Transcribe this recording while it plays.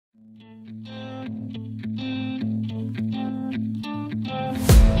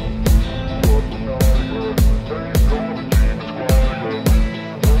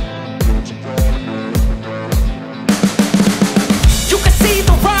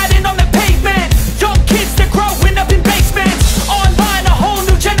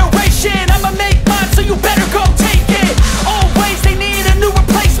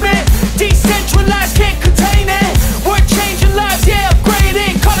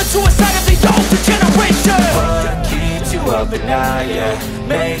night, yeah.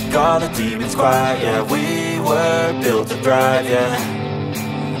 Make all the demons quiet, yeah. We were built to thrive, yeah.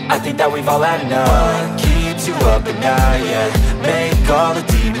 I think that we've all had enough. What keeps you up at night, yeah. Make all the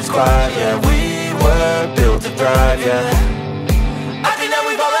demons quiet, yeah. We were built to thrive, yeah. I think that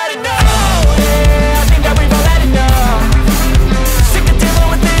we've all had enough. Oh, yeah, I think that we've all had enough. Sick of dealing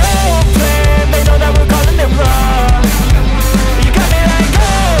with the old plan. They know that we're calling it wrong. You got me like,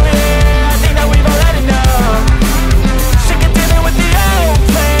 oh yeah, I think that we've all had enough. Sick of dealing with the old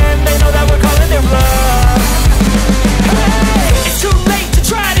plan. They know that we're calling it wrong. Hey, it's too late to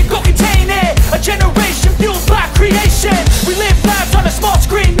try to go contain it. A generation fueled by creation. We live lives on a small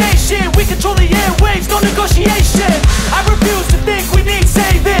screen nation. We control the airwaves, no negotiation. I refuse to think we need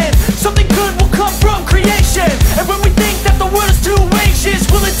saving. Something good will come from creation. And when we think that the world is too anxious,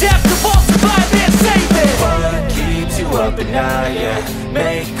 we'll adapt, evolve, survive and save it. What keeps you up at night, yeah.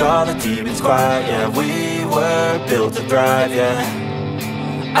 Make all the demons quiet, yeah. We were built to thrive, yeah.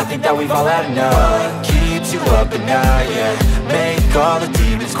 I think that we've all had enough. What keeps you up at night, yeah. Make all the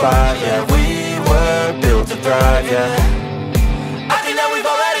demons quiet, yeah. We were built to thrive, yeah. I think that we've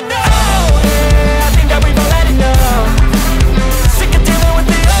all had enough. Oh yeah, I think that we've all had enough. Sick of dealing with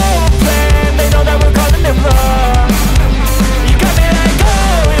the old plan. They know that we're calling it wrong. You got me like,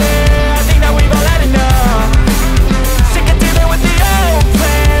 oh yeah, I think that we've all had enough. Sick of dealing with the old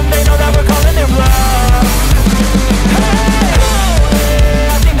plan. They know that we're calling it wrong. Hey, oh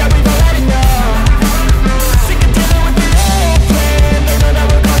yeah, I think that we've all had enough. Sick of dealing with the old plan. They know that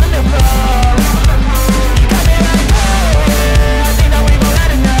we're calling it wrong. You got me like, oh yeah, I think that we've all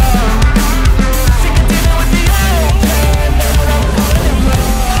had enough. Sick of dealing with the old plan. They know that we're calling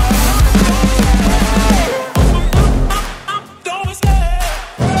it wrong.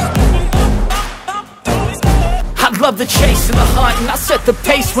 I love the chase and the hunt, and I set the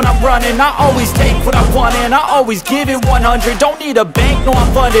pace when I'm running. I always take what I want and I always give it 100. Don't need a bank, no I'm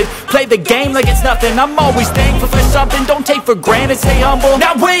funded. Play the game like it's nothing. I'm always thankful for something. Don't take for granted, stay humble.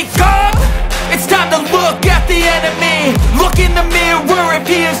 Now wake up! It's time to look at the enemy. Look in the mirror if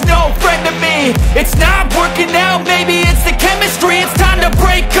he is no friend to me. It's not working out, maybe it's the chemistry. It's time to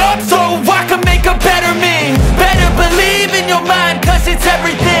break up so I can make a better me. Better believe in your mind, cause it's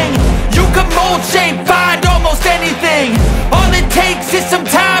everything. You can mold, shape, find almost anything. All it takes is some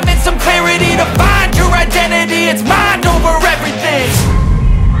time and some clarity to find your identity. It's mind over everything.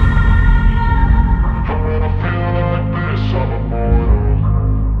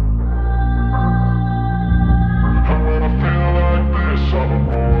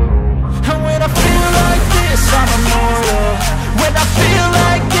 And when I feel like this, I'm immortal. When I feel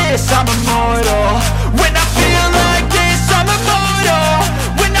like this, I'm immortal. When I feel like this, I'm immortal.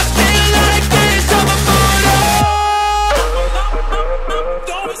 When I feel like this, I'm immortal.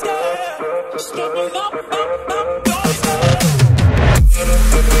 Don't stop.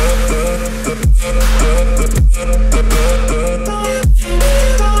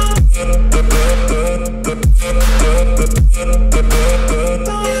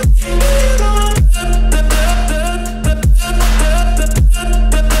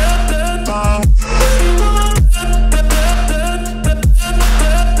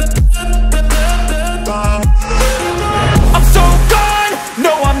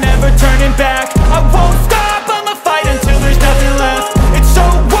 Back. I won't stop, I'ma fight until there's nothing left. It's so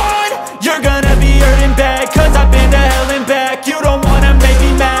on, you're gonna be hurting bad. Cause I've been to hell and back. You don't wanna make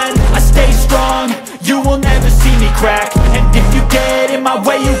me mad. I stay strong, you will never see me crack. And if you get in my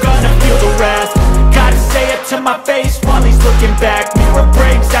way, you're gonna feel the wrath. Gotta say it to my face while he's looking back. Mirror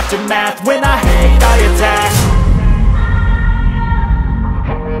breaks after math. When I hate, I attack.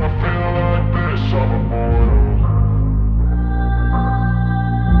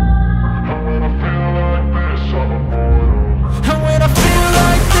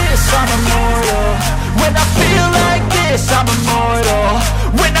 I'm immortal. When I feel like this, I'm immortal.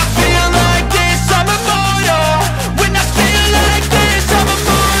 When I feel like this, I'm immortal. When I feel like this, I'm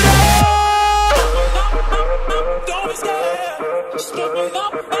immortal.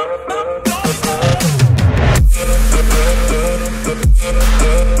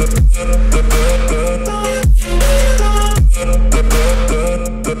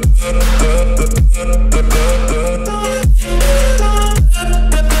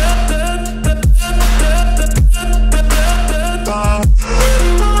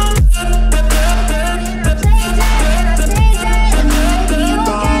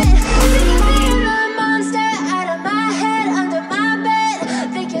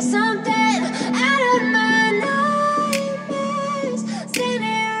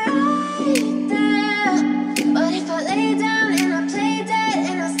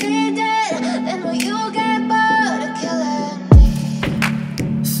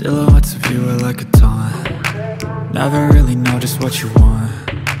 Never really know just what you want.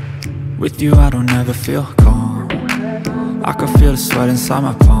 With you I don't ever feel calm. I can feel the sweat inside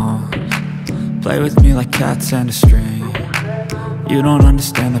my palms. Play with me like cats and a string. You don't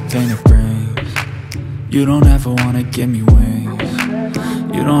understand the pain it brings. You don't ever wanna give me wings.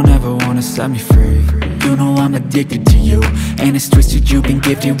 You don't ever wanna set me free. You know I'm addicted to you, and it's twisted, you've been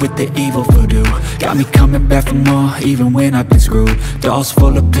gifted with the evil voodoo. Got me coming back for more, even when I've been screwed. Dolls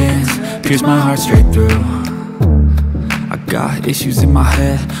full of pins, pierce my heart straight through. I got issues in my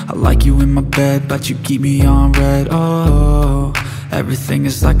head, I like you in my bed, but you keep me on red. Oh, everything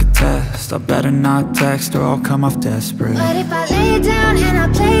is like a test, I better not text or I'll come off desperate. But if I lay down and I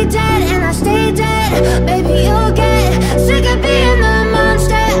play dead and I stay dead, baby you'll get sick of being the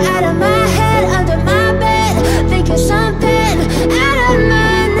monster out of my head, under my bed, thinking something out of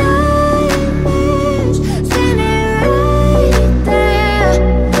my nightmares, standing right there.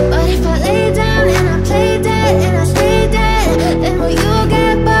 But if I lay down and I play dead and I stay dead, then will you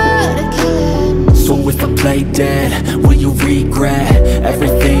get bored of killing me? So if I play dead, will you regret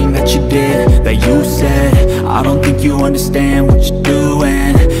everything that you did, that you said? I don't think you understand what you're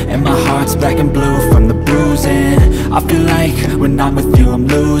doing, and my heart's black and blue from the bruising. I feel like when I'm with you I'm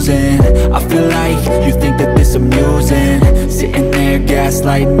losing. I feel like you think that this amusing, sitting there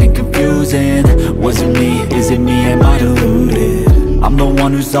gaslighting and confusing. Was it me? Is it me? Am I deluded? I'm the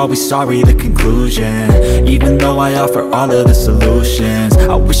one who's always sorry, the conclusion, even though I offer all of the solutions.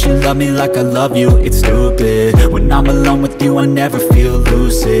 I wish you loved me like I love you, it's stupid. When I'm alone with you I never feel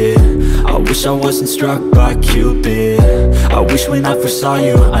lucid. I wish I wasn't struck by Cupid. I wish when I first saw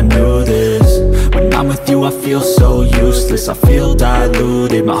you I knew this. When I'm with you I feel so useless, I feel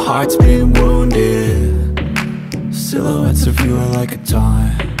diluted, my heart's been wounded. Silhouettes of you are like a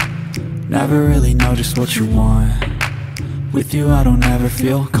taunt. Never really know just what you want. With you I don't ever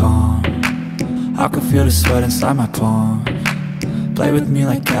feel calm. I can feel the sweat inside my palms. Play with me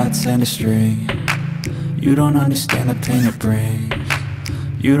like cats and a string. You don't understand the pain it brings.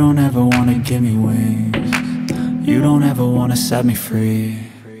 You don't ever wanna give me wings. You don't ever wanna set me free.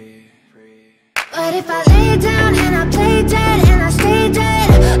 But if I lay down and I play dead and I stay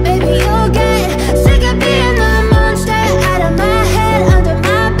dead, baby you'll get sick of being the monster out of my head, under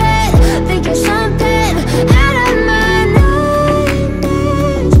my bed, thinking something out of my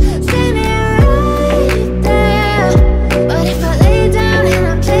nightmares, standing right there. But if I lay down and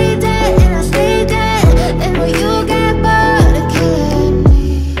I play dead and I stay dead, then will you get bored of killing me?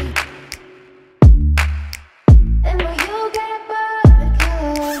 Then will you get bored of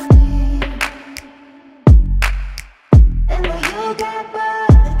killing me? And will you get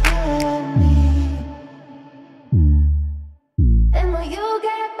bored of killing me? And will you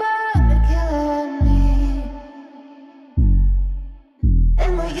get bored of killing me?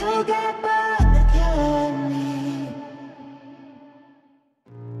 And will you get bored of killing me?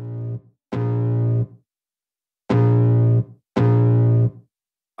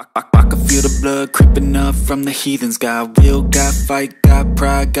 I can feel the blood creeping up from the heathens. Got will, got fight, got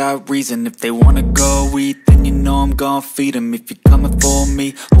pride, got reason. If they wanna go eat, then you know I'm gon' feed them. If you're coming for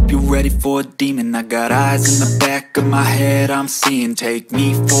me, hope you're ready for a demon. I got eyes in the back of my head, I'm seeing. Take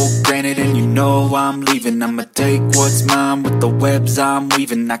me for granted and you know I'm leaving. I'ma take what's mine with the webs I'm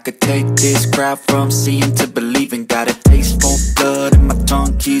weaving. I could take this crowd from seeing to believing. Got a taste for blood and my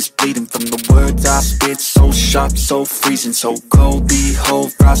tongue keeps bleeding from the words I spit. So sharp, so freezing, so cold.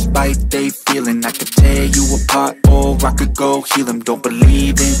 Behold, frostbite they feeling. I could tear you apart or I could go heal them. Don't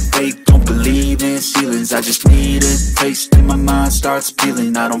believe in fate, don't believe in ceilings. I just need a taste and my mind starts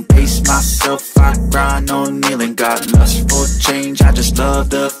peeling. I don't pace myself, I grind on kneeling. Got lust for change, I just love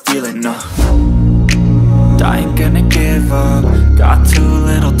the feeling. I ain't gonna give up. Got too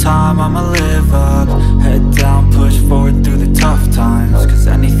little time, I'ma live up. Head down, push forward through the tough times, cause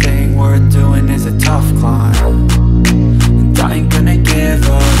anything worth doing is a tough climb. And I ain't gonna give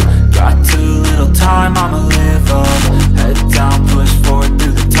up. Got too little time, I'ma live up. Head down, push forward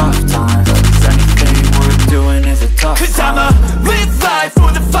through the tough times, cause anything worth doing is a tough climb. Cause I'ma live life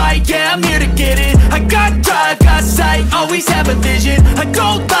for the fight, yeah, I'm here to get it. I got drive, got sight, always have a vision. I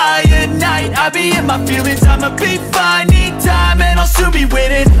go by at night, I be in my feelings. I'ma be fine, need time, and I'll soon be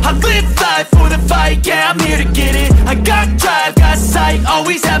winning. I live life for the fight, yeah, I'm here to get it. I got drive, got sight,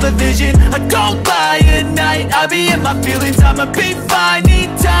 always have a vision. I go by at night, I be in my feelings. I'ma be fine, need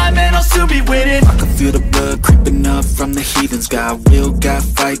time, and I'll soon be winning. I can feel the blood creeping up from the heathens. Got will, got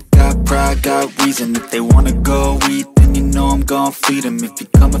fight, got pride, got reason. If they wanna go eat, then you know I'm gon' feed them. If you're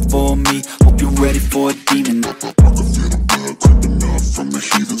coming for me, hope you're ready for a demon. I can feel the blood creeping up from the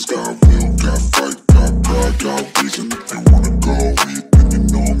heathens. Got will, got fight, got pride, got reason. If they wanna go eat, then you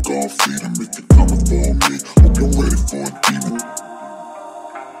know I'm gon' feed them. If you're coming for me, hope you're ready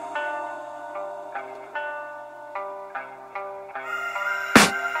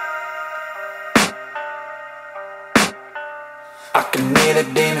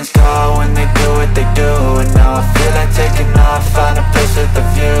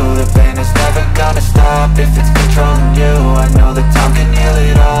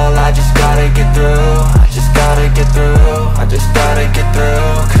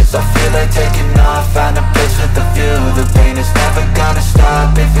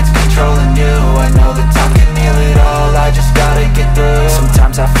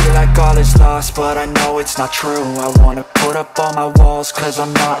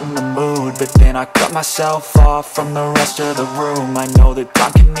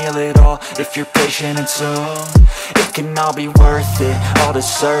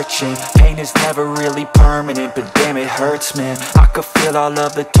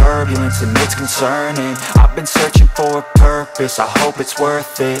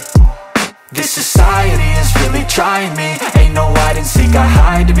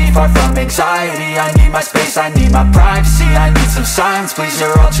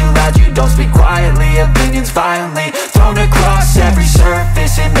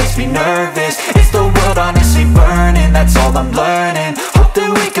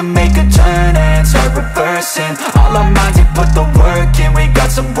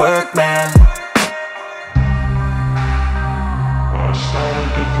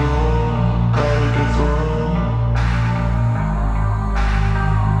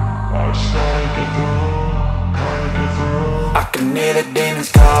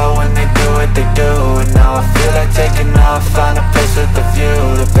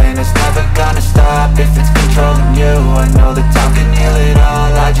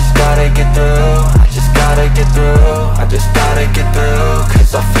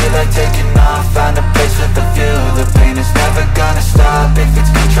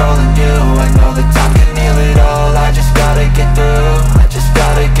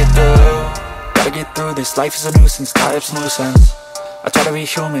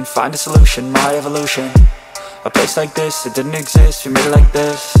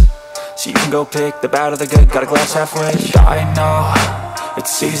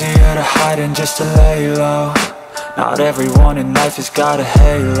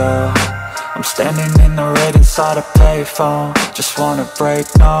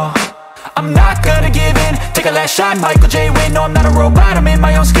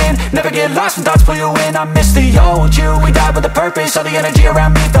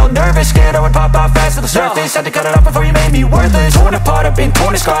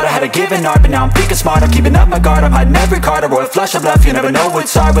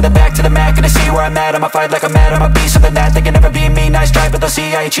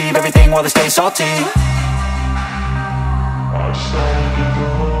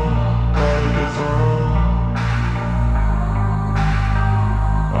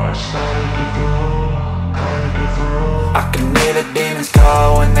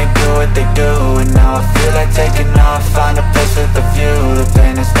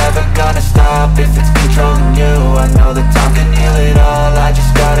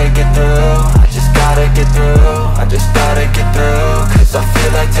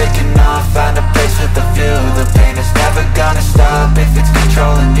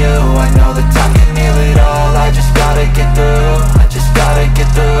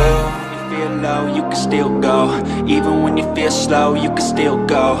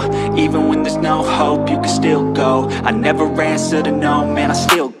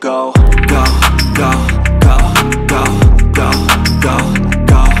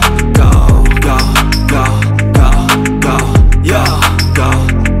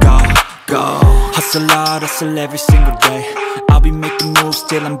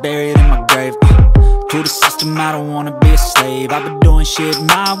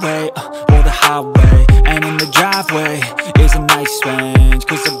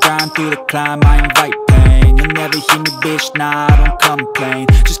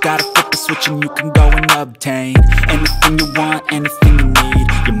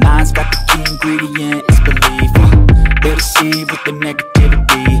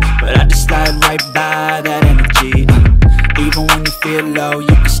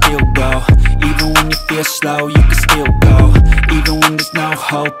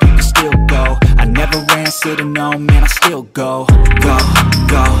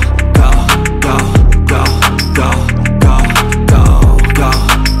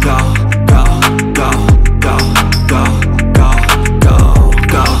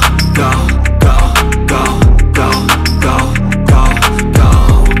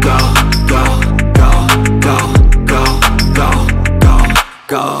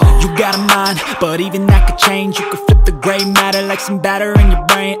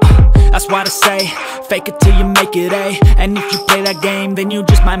That's why they say, fake it till you make it A. And if you play that game, then you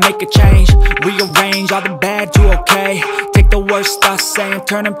just might make a change. Rearrange all the bad to okay. Take the worst thoughts saying,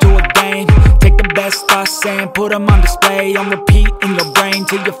 turn them to a game. Take the best thoughts saying, put them on display. On repeat in your brain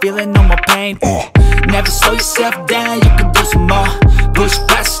till you're feeling no more pain. Never slow yourself down, you can do some more. Push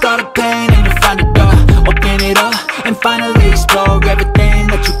past all the pain and you'll find a door. Open it up and finally explore everything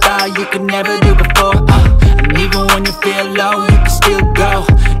that you thought you could never do before. And even when you feel low, you can still go.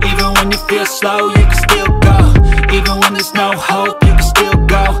 Even when you feel slow, you can still go. Even when there's no hope, you can still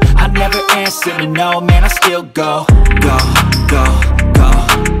go. I never answer to no, man, I still go. Go, go, go,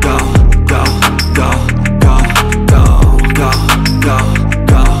 go, go, go, go, go, go, go, go,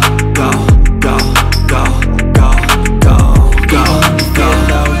 go, go, go, go, go, go, go,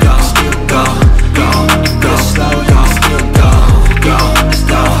 go, still go, go, go, slow, go, still go, go, there's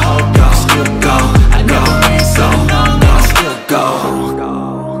no hope, go, still go. I never answer to no, man, I still go.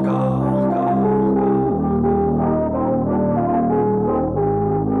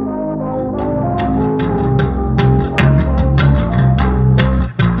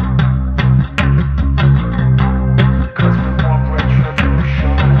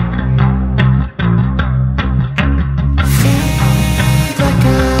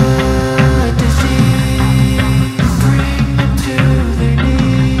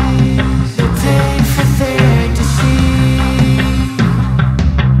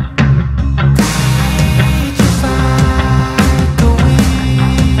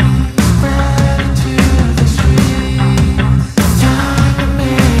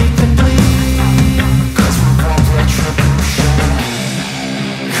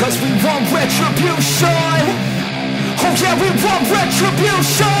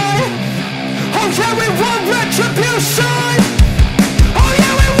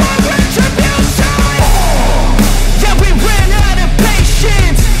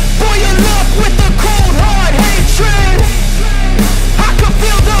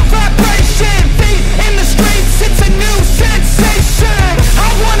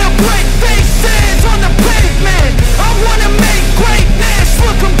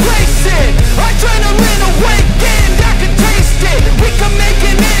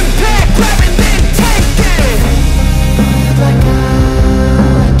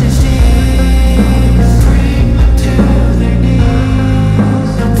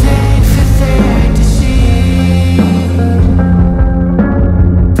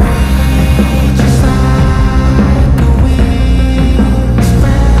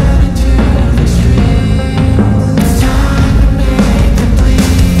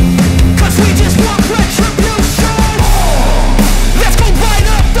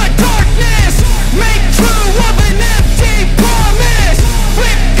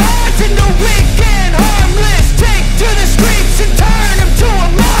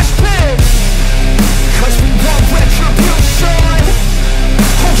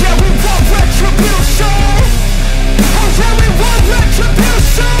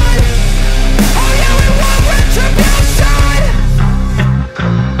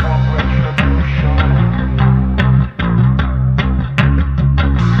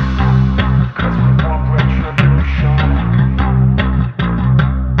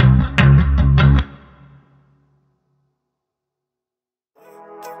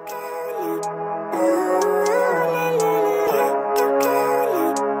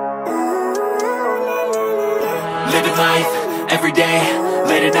 Living life, every day,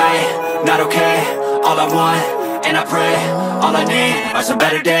 late at night, not okay. All I want, and I pray, all I need are some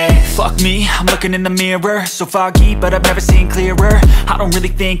better days. Fuck me, I'm looking in the mirror, so foggy, but I've never seen clearer. I don't really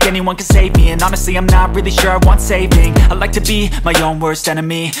think anyone can save me, and honestly I'm not really sure I want saving. I like to be my own worst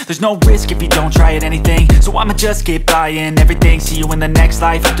enemy. There's no risk if you don't try at anything, so I'ma just keep buying everything. See you in the next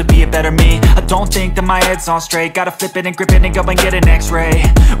life, have to be a better me. I don't think that my head's on straight, gotta flip it and grip it and go and get an x-ray.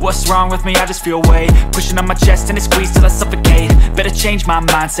 What's wrong with me? I just feel weight pushing on my chest and it squeezes till I suffocate. Better change my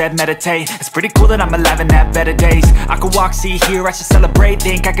mindset, meditate. It's pretty cool that I'm alive and have better days. I could walk, see, hear, I should celebrate.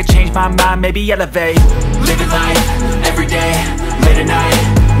 Think I could change my mind, maybe elevate. Living life, every day, late at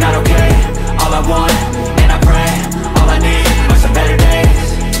night, not okay. All I want, and I pray, all I need are some better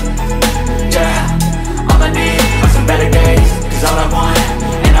days. Yeah, all I need are some better days. Cause all I want,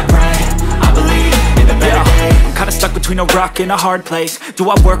 and I pray, I believe in the better days. I'm kinda stuck between a rock and a hard place. Do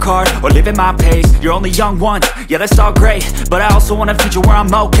I work hard or live at my pace? You're only young once, yeah that's all great, but I also want a future where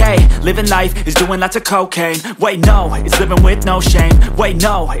I'm okay. Living life is doing lots of cocaine. Wait no, it's living with no shame. Wait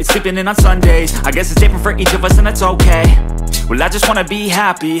no, it's sleeping in on Sundays. I guess it's different for each of us and that's okay. Well I just wanna be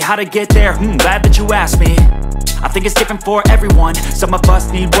happy, how to get there? Glad that you asked me. I think it's different for everyone. Some of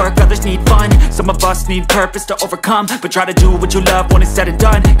us need work, others need fun. Some of us need purpose to overcome. But try to do what you love when it's said and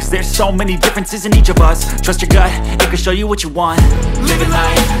done, cause there's so many differences in each of us. Trust your gut, it can show you what you want. Living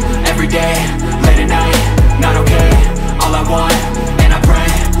life, everyday, late at night, not okay. All I want, and I pray,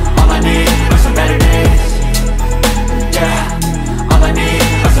 all I need are some better days. Yeah, all I need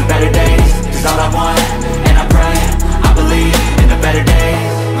are some better days. Cause all I want, and I pray, I believe in the better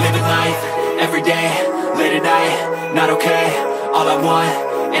days. Living life, everyday, late at night, not okay. All I want,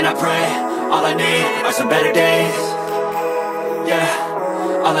 and I pray, all I need are some better days.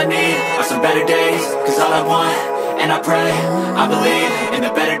 Yeah, all I need are some better days. Cause all I want, and I pray, I believe in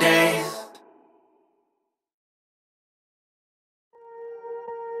the better days.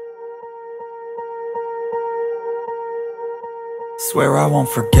 Swear I won't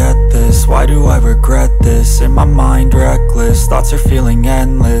forget this, why do I regret this? In my mind reckless, thoughts are feeling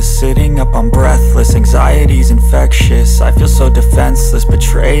endless. Sitting up I'm breathless, anxiety's infectious. I feel so defenseless,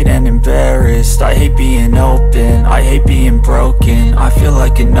 betrayed and embarrassed. I hate being open, I hate being broken. I feel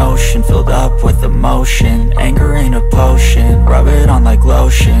like an ocean filled up with emotion. Anger ain't a potion, rub it on like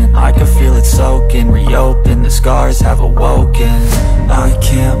lotion. I can feel it soaking, reopen, the scars have awoken. I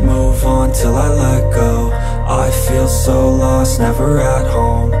can't move on till I let go. I feel so lost, never at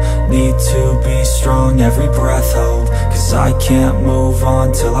home. Need to be strong, every breath hold. Cause I can't move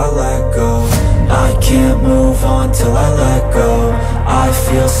on till I let go. I can't move on till I let go. I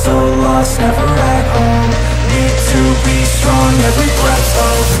feel so lost, never at home. Need to be strong, every breath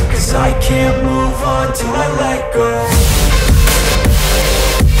hold. Cause I can't move on till I let go.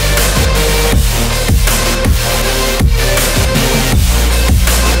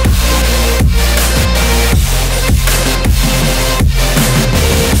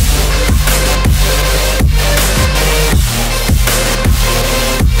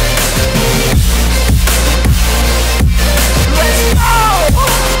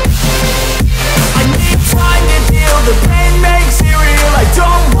 The pain makes it real, I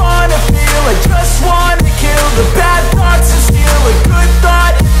don't wanna feel, I just wanna kill the bad thoughts and steal a good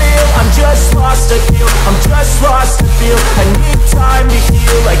thought and feel. I'm just lost, I feel, I'm just lost, I feel. I need time to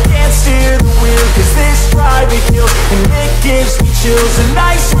heal, I can't steer the wheel. Cause this drive it heals, and it gives me chills. A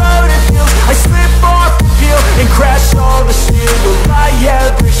nice road it feels, I slip off the peel and crash all the steel. Will I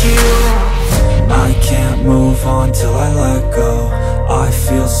ever heal? I can't move on till I let go. I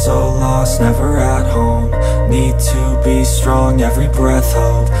feel so lost, never at home. Need to be strong, every breath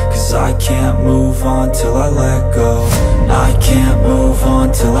hold. Cause I can't move on till I let go. I can't move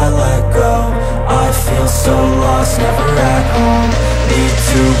on till I let go. I feel so lost, never at home. Need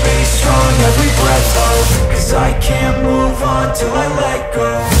to be strong, every breath hold. Cause I can't move on till I let go.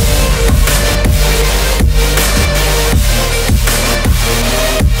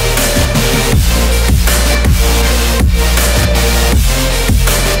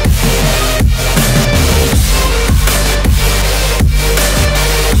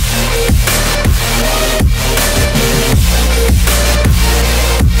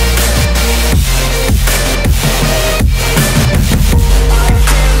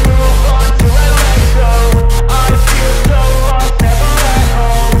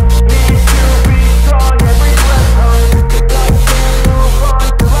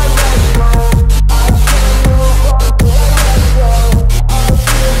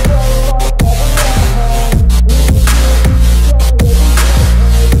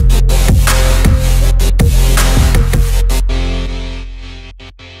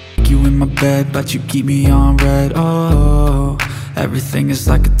 But you keep me on red, oh. Everything is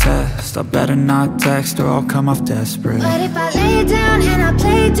like a test, I better not text or I'll come off desperate. But if I lay down and I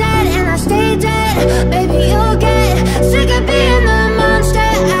play dead and I stay dead, baby you'll get sick of being the monster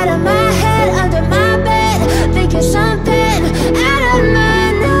out of my head, under my bed, thinking something out of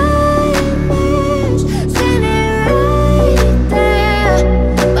my nightmares, standing right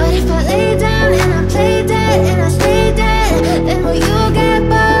there. But if I lay down and I play dead and I stay dead, then will you get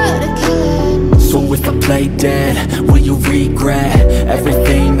bored of killing? So if I play dead, will you regret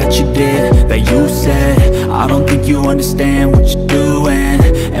everything that you did, that you said? I don't think you understand what you're doing,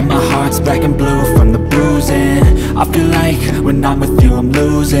 and my heart's black and blue from the bruising. I feel like when I'm with you I'm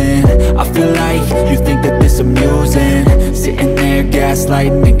losing. I feel like you think that this amusing, sitting there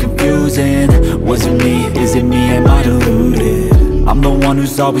gaslighting and confusing. Was it me? Is it me? Am I deluded? I'm the one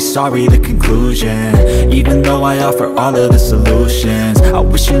who's always sorry, the conclusion. Even though I offer all of the solutions, I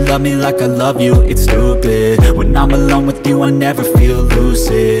wish you loved me like I love you, it's stupid. When I'm alone with you I never feel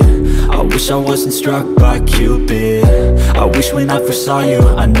lucid. I wish I wasn't struck by Cupid. I wish when I first saw you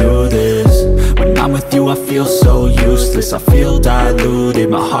I knew this. When I'm with you I feel so useless, I feel diluted,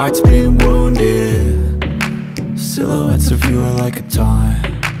 my heart's been wounded. Silhouettes of you are like a taunt.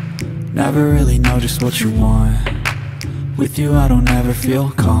 Never really know just what you want. With you I don't ever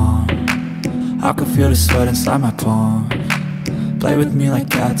feel calm. I can feel the sweat inside my palm. Play with me like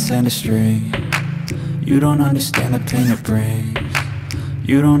cats and a string. You don't understand the pain it brings.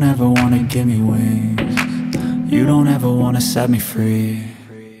 You don't ever wanna give me wings. You don't ever wanna set me free.